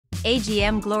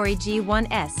AGM Glory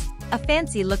G1S, a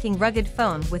fancy-looking rugged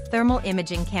phone with thermal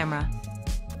imaging camera.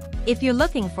 If you're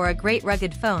looking for a great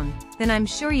rugged phone, then I'm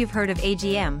sure you've heard of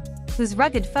AGM, whose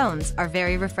rugged phones are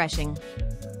very refreshing.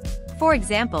 For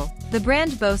example, the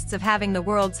brand boasts of having the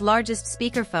world's largest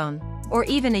speakerphone, or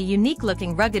even a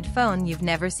unique-looking rugged phone you've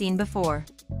never seen before.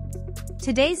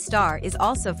 Today's star is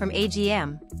also from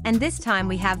AGM, and this time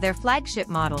we have their flagship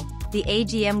model, the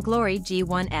AGM Glory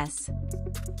G1S.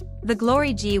 The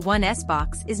Glory G1S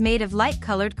box is made of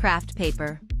light-colored kraft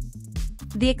paper.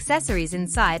 The accessories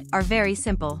inside are very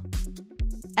simple.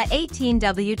 A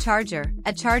 18W charger,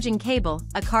 a charging cable,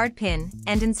 a card pin,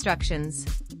 and instructions.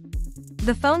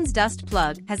 The phone's dust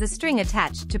plug has a string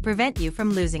attached to prevent you from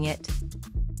losing it.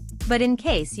 But in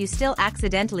case you still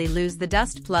accidentally lose the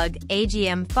dust plug,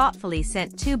 AGM thoughtfully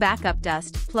sent 2 backup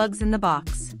dust plugs in the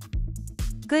box.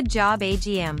 Good job,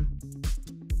 AGM.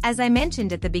 As I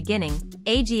mentioned at the beginning,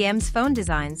 AGM's phone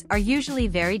designs are usually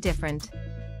very different.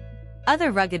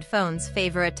 Other rugged phones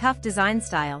favor a tough design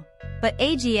style, but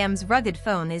AGM's rugged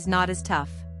phone is not as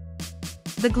tough.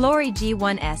 The Glory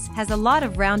G1S has a lot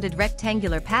of rounded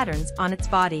rectangular patterns on its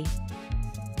body.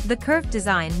 The curved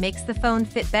design makes the phone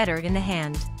fit better in the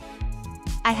hand.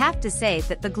 I have to say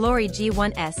that the Glory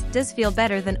G1S does feel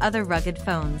better than other rugged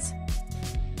phones.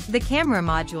 The camera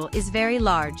module is very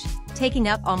large, taking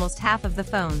up almost half of the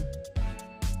phone.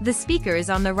 The speaker is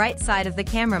on the right side of the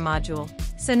camera module,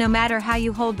 so no matter how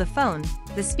you hold the phone,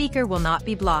 the speaker will not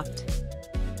be blocked.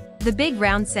 The big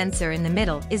round sensor in the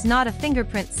middle is not a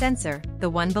fingerprint sensor, the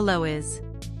one below is.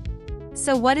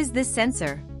 So what is this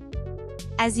sensor?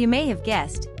 As you may have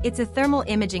guessed, it's a thermal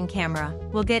imaging camera.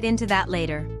 We'll get into that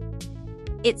later.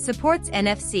 It supports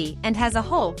NFC and has a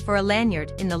hole for a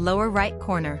lanyard in the lower right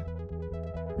corner.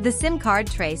 The SIM card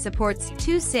tray supports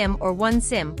 2 SIM or 1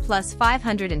 SIM plus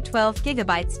 512 GB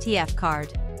TF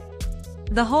card.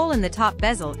 The hole in the top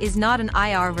bezel is not an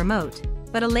IR remote,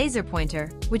 but a laser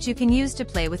pointer, which you can use to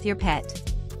play with your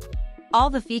pet. All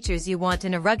the features you want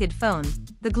in a rugged phone,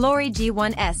 the Glory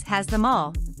G1S has them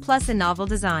all, plus a novel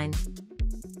design.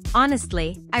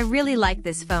 Honestly, I really like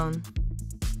this phone.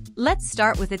 Let's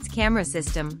start with its camera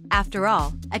system. After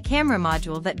all, a camera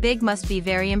module that big must be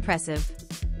very impressive.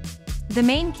 The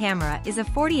main camera is a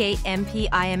 48MP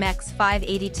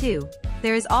IMX582.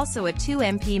 There is also a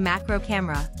 2MP macro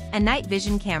camera, a night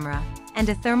vision camera, and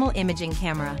a thermal imaging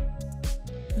camera.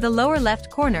 The lower left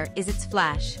corner is its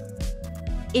flash.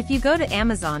 If you go to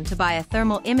Amazon to buy a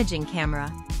thermal imaging camera,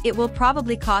 it will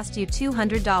probably cost you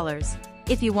 $200.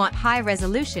 If you want high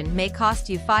resolution, may cost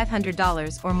you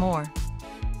 $500 or more.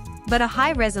 But a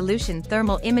high-resolution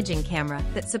thermal imaging camera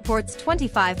that supports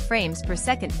 25 frames per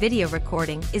second video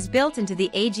recording is built into the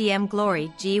AGM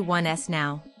Glory G1S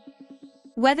now.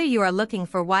 Whether you are looking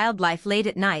for wildlife late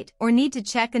at night or need to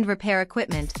check and repair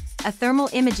equipment, a thermal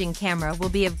imaging camera will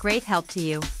be of great help to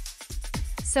you.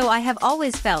 So I have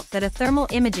always felt that a thermal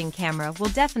imaging camera will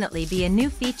definitely be a new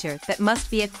feature that must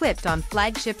be equipped on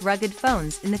flagship rugged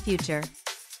phones in the future.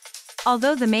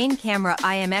 Although the main camera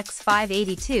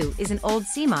IMX582 is an old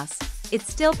CMOS, it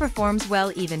still performs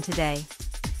well even today.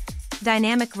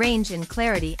 Dynamic range and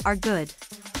clarity are good.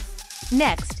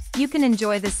 Next, you can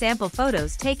enjoy the sample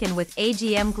photos taken with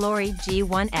AGM Glory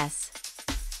G1S.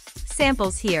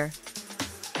 Samples here.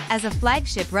 As a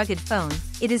flagship rugged phone,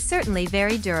 it is certainly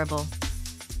very durable.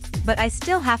 But I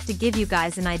still have to give you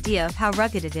guys an idea of how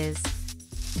rugged it is.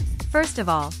 First of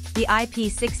all, the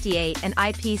IP68 and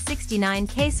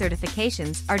IP69K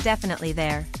certifications are definitely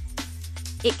there.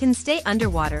 It can stay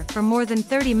underwater for more than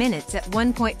 30 minutes at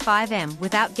 1.5 m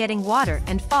without getting water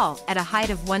and fall at a height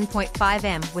of 1.5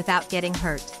 m without getting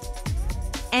hurt.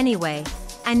 Anyway,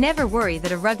 I never worry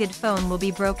that a rugged phone will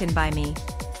be broken by me.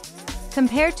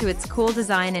 Compared to its cool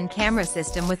design and camera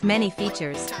system with many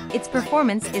features, its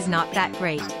performance is not that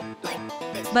great.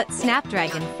 But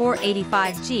Snapdragon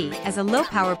 485G as a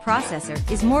low-power processor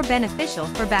is more beneficial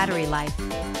for battery life.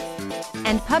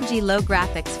 And PUBG low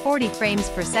graphics 40 frames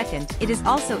per second, it is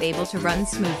also able to run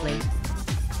smoothly.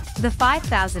 The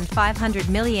 5,500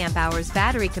 mAh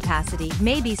battery capacity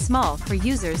may be small for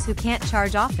users who can't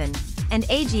charge often, and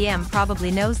AGM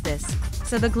probably knows this,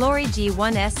 so the Glory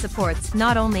G1S supports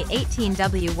not only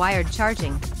 18W wired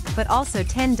charging, but also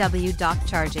 10W dock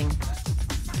charging.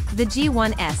 The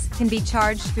G1S can be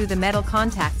charged through the metal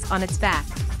contacts on its back.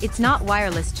 It's not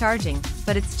wireless charging,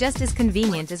 but it's just as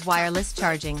convenient as wireless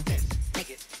charging.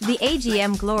 The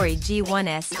AGM Glory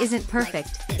G1S isn't perfect,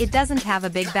 it doesn't have a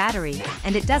big battery,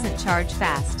 and it doesn't charge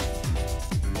fast.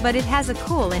 But it has a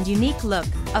cool and unique look,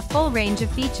 a full range of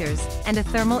features, and a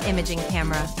thermal imaging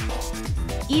camera.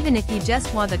 Even if you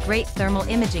just want a great thermal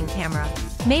imaging camera,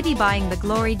 maybe buying the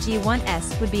Glory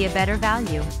G1S would be a better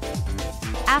value.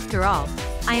 After all,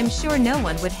 I am sure no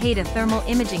one would hate a thermal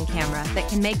imaging camera that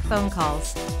can make phone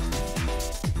calls.